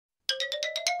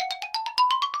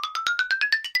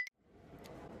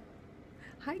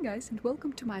Hi guys and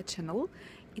welcome to my channel.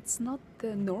 It's not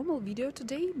the normal video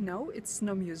today, no, it's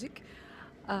no music,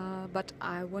 but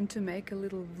I want to make a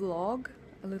little vlog,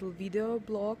 a little video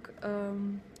blog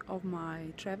of my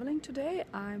traveling today.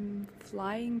 I'm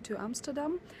flying to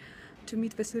Amsterdam to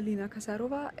meet Vesselina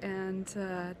Kasarova and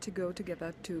to go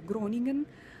together to Groningen,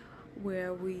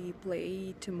 where we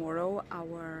play tomorrow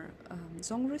our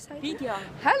song recital. Video.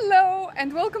 Hello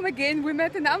and welcome again. We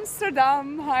met in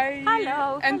Amsterdam. Hi.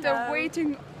 Hello. And hello.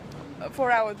 waiting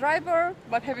for our driver,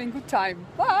 but having a good time.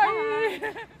 Bye.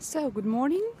 Bye. So good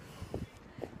morning.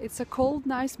 It's a cold,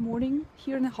 nice morning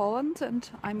here in Holland, and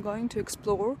I'm going to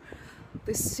explore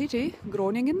this city,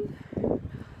 Groningen.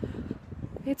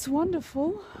 It's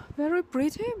wonderful, very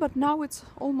pretty, but now it's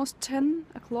almost 10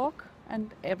 o'clock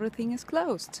and everything is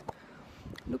closed.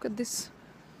 Look at this.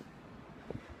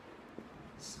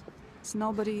 It's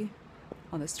nobody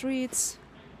on the streets.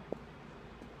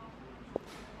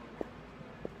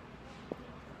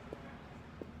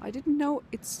 I didn't know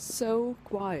it's so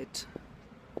quiet,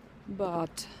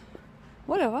 but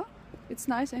whatever, it's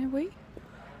nice anyway.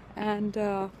 And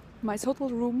my hotel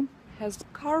room has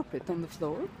carpet on the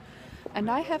floor and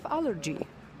I have allergy.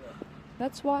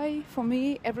 That's why for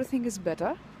me everything is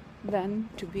better than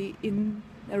to be in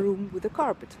a room with a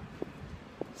carpet.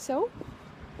 So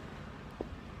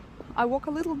I walk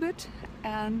a little bit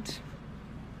and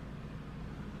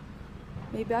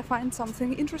maybe I find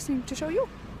something interesting to show you.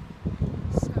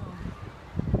 So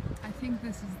I think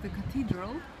this is the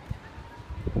cathedral.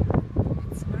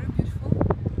 It's very beautiful.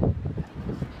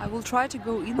 I will try to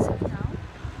go inside now.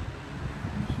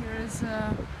 And here is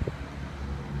a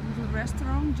little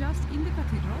restaurant just in the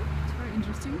cathedral. It's very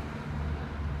interesting.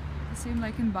 The same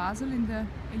like in Basel in the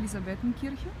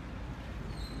Elisabethenkirche.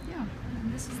 Yeah,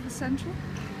 and this is the central.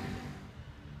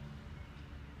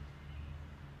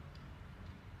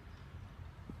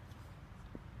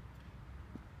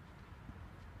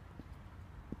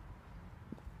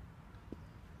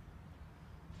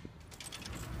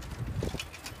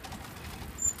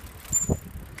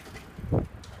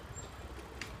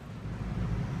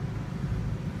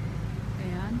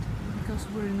 And because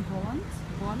we're in Holland,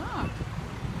 voila!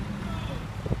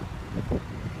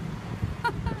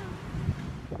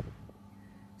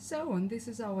 So, and this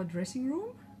is our dressing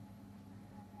room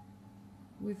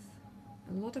with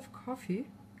a lot of coffee,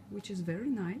 which is very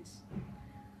nice.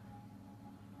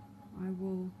 I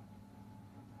will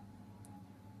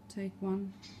take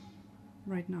one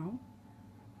right now,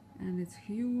 and it's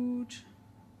huge,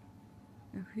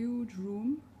 a huge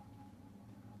room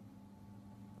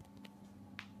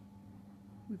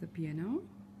with a piano.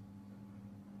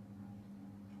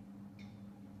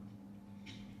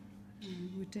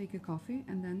 And we take a coffee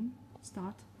and then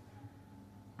start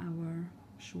our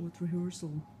short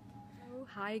rehearsal. So,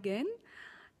 hi again.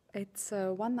 It's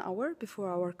 1 hour before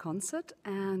our concert,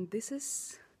 and this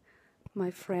is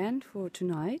my friend for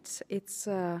tonight. It's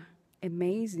an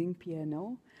amazing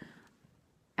piano,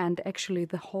 and actually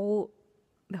the whole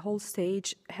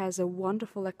stage has a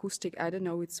wonderful acoustic. I don't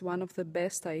know, it's one of the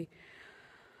best I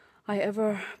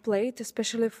ever played,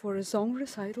 especially for a song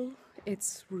recital.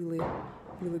 It's really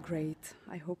great.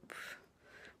 I hope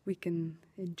we can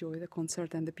enjoy the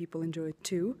concert and the people enjoy it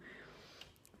too.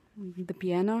 The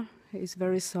piano is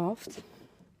very soft.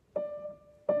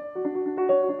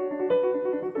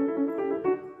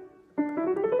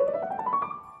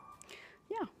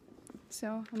 Yeah,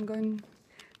 so I'm going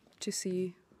to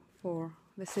see for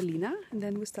Vesselina and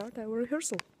then we start our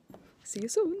rehearsal. See you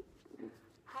soon.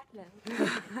 Hello.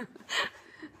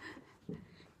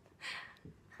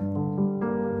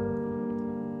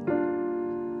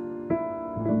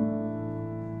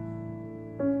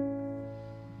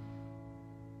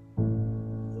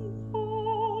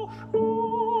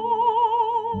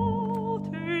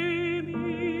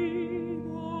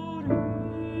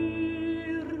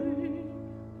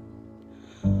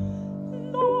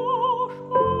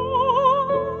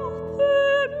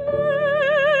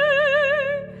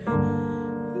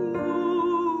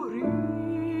 Glory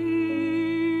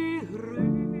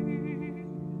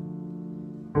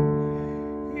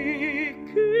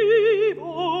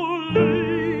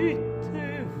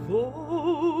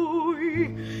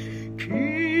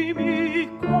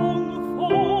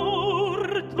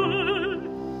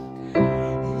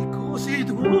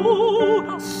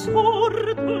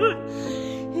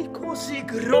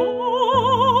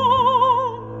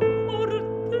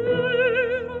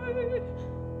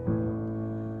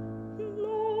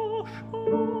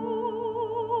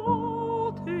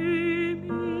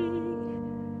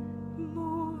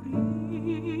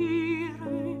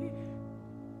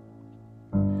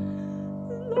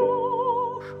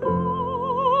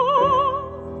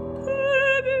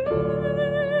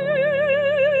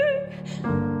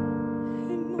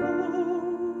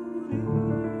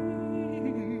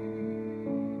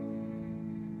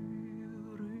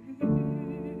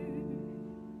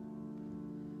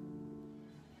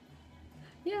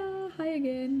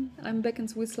again. I'm back in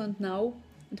Switzerland now,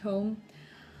 at home.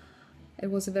 It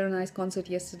was a very nice concert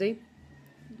yesterday.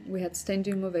 We had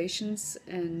standing ovations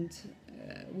and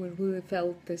we really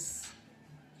felt this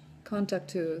contact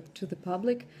to the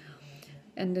public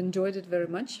and enjoyed it very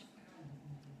much.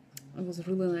 It was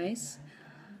really nice.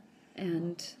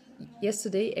 And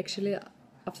yesterday, actually,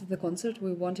 after the concert,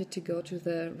 we wanted to go to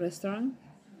the restaurant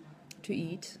to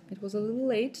eat. It was a little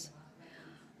late,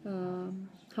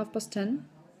 10:30.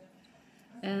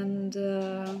 And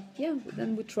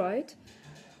then we tried,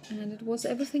 and it was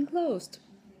everything closed.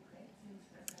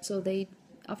 So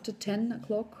after 10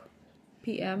 o'clock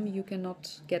p.m. you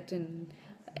cannot get in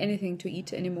anything to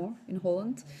eat anymore in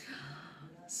Holland.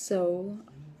 So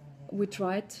we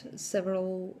tried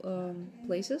several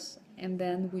places, and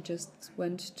then we just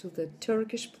went to the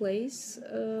Turkish place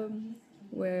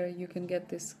where you can get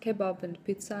this kebab and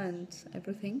pizza and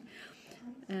everything,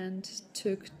 and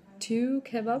took 2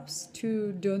 kebabs,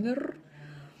 2 döner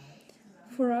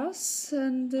for us,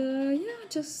 and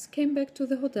just came back to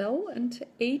the hotel and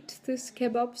ate these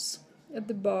kebabs at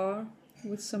the bar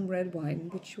with some red wine,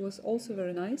 which was also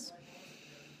very nice.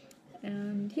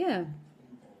 And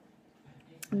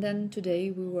and then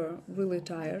today we were really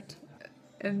tired,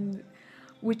 and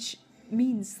which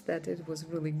means that it was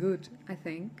really good, I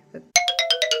think.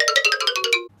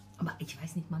 Aber ich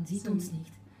weiß nicht, man sieht uns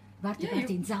nicht. Warte,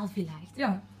 den Saal vielleicht.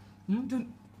 Ja. Hm?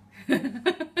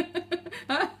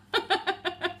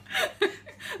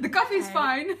 The coffee is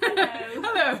fine.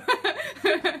 Hello.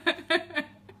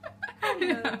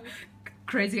 Yeah.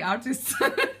 Crazy artists.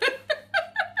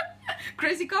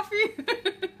 Crazy coffee.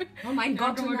 Oh mein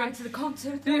Gott, tonight to the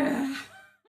concert. Yeah.